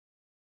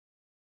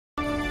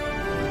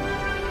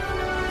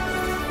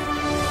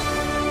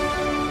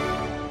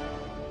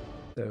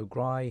So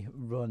Graih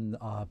run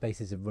our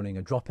basis of running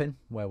a drop-in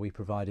where we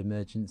provide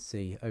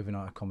emergency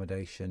overnight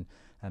accommodation,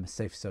 a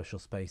safe social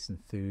space and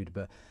food,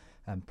 but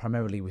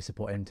primarily we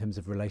support in terms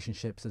of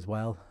relationships as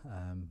well.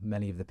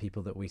 Many of the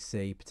people that we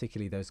see,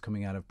 particularly those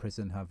coming out of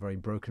prison, have very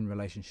broken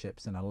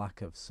relationships and a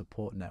lack of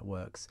support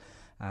networks,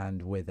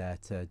 and we're there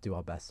to do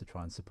our best to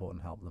try and support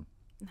and help them.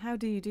 How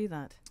do you do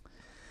that?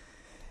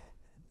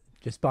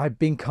 Just by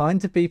being kind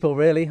to people,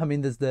 really. I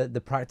mean, there's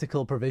the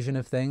practical provision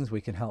of things.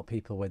 We can help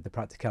people with the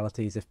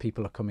practicalities. If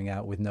people are coming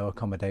out with no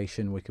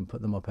accommodation, we can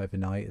put them up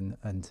overnight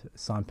and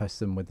signpost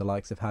them with the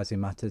likes of Housing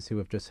Matters, who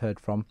we've just heard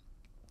from.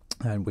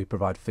 And we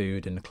provide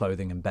food and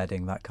clothing and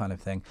bedding, that kind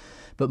of thing.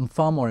 But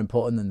far more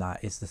important than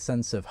that is the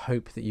sense of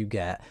hope that you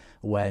get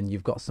when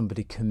you've got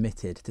somebody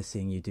committed to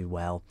seeing you do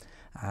well.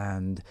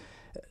 And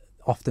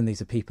often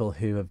these are people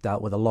who have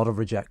dealt with a lot of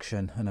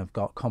rejection and have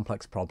got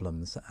complex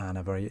problems and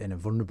are very in a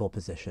vulnerable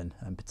position,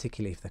 and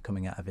particularly if they're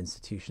coming out of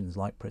institutions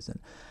like prison.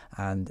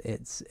 And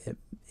it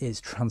is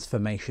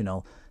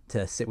transformational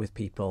to sit with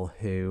people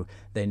who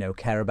they know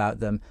care about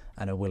them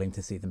and are willing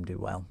to see them do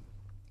well.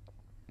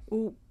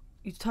 Well,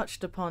 you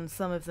touched upon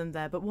some of them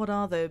there, but what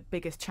are the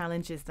biggest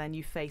challenges then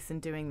you face in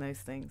doing those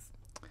things?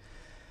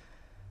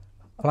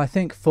 Well, I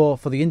think for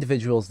the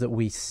individuals that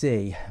we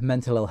see,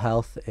 mental ill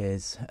health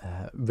is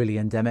really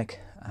endemic,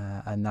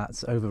 and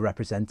that's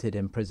overrepresented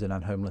in prison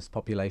and homeless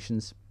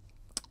populations.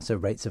 So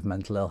rates of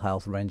mental ill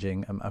health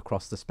ranging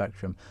across the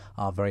spectrum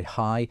are very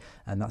high,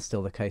 and that's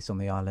still the case on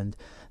the island.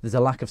 There's a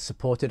lack of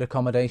supported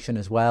accommodation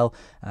as well,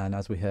 and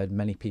as we heard,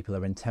 many people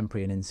are in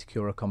temporary and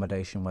insecure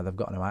accommodation where they've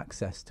got no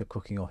access to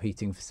cooking or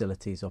heating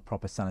facilities or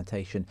proper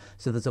sanitation.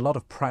 So there's a lot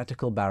of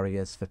practical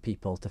barriers for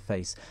people to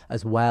face,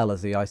 as well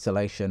as the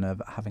isolation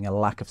of having a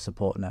lack of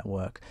support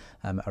network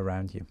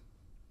around you.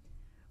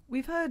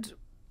 We've heard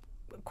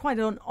quite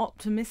an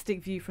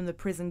optimistic view from the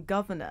prison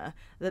governor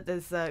that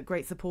there's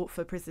great support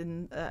for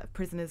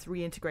prisoners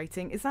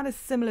reintegrating. Is that a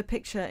similar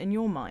picture in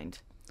your mind?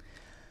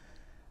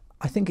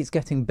 I think it's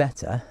getting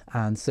better,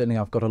 and certainly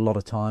I've got a lot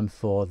of time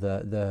for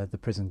the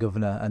prison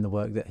governor and the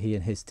work that he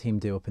and his team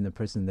do up in the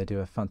prison. They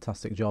do a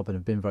fantastic job and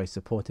have been very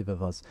supportive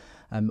of us.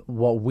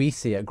 What we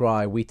see at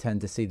Graih, we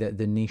tend to see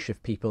the niche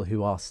of people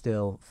who are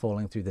still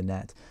falling through the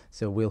net.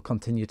 So we'll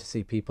continue to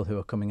see people who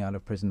are coming out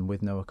of prison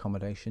with no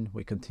accommodation.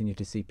 We continue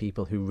to see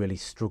people who really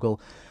struggle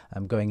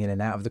going in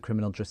and out of the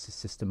criminal justice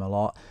system a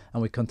lot.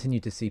 And we continue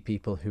to see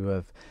people who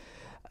are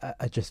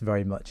just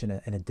very much in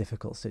a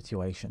difficult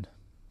situation.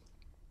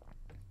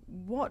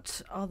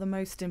 What are the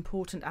most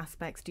important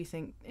aspects, do you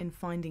think, in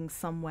finding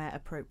somewhere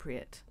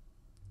appropriate?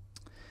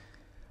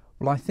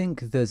 Well, I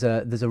think there's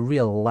a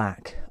real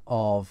lack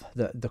of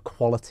the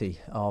quality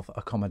of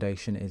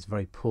accommodation is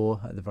very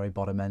poor at the very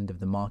bottom end of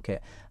the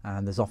market,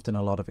 and there's often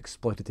a lot of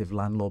exploitative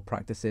landlord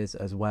practices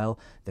as well.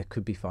 There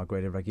could be far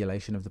greater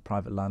regulation of the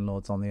private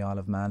landlords on the Isle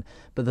of Man,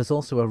 but there's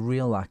also a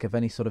real lack of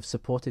any sort of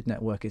supported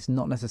network. It's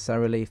not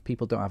necessarily, if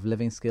people don't have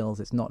living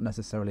skills, it's not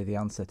necessarily the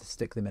answer to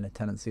stick them in a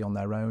tenancy on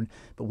their own,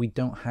 but we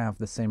don't have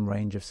the same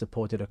range of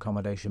supported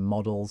accommodation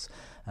models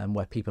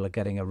where people are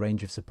getting a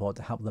range of support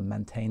to help them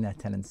maintain their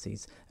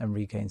tenancies and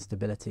regain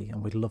stability,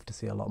 and we'd love to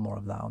see a lot more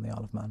of that on the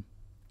Isle of Man.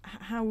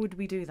 How would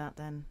we do that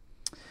then?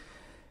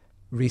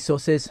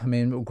 Resources. I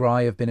mean,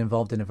 Graih have been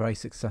involved in a very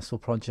successful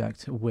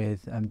project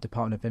with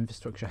Department of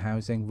Infrastructure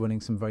Housing, running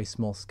some very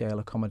small scale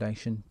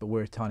accommodation, but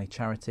we're a tiny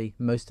charity.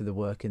 Most of the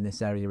work in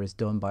this area is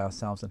done by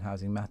ourselves and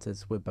Housing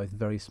Matters. We're both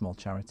very small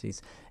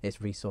charities. It's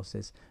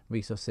resources,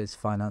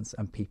 finance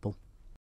and people.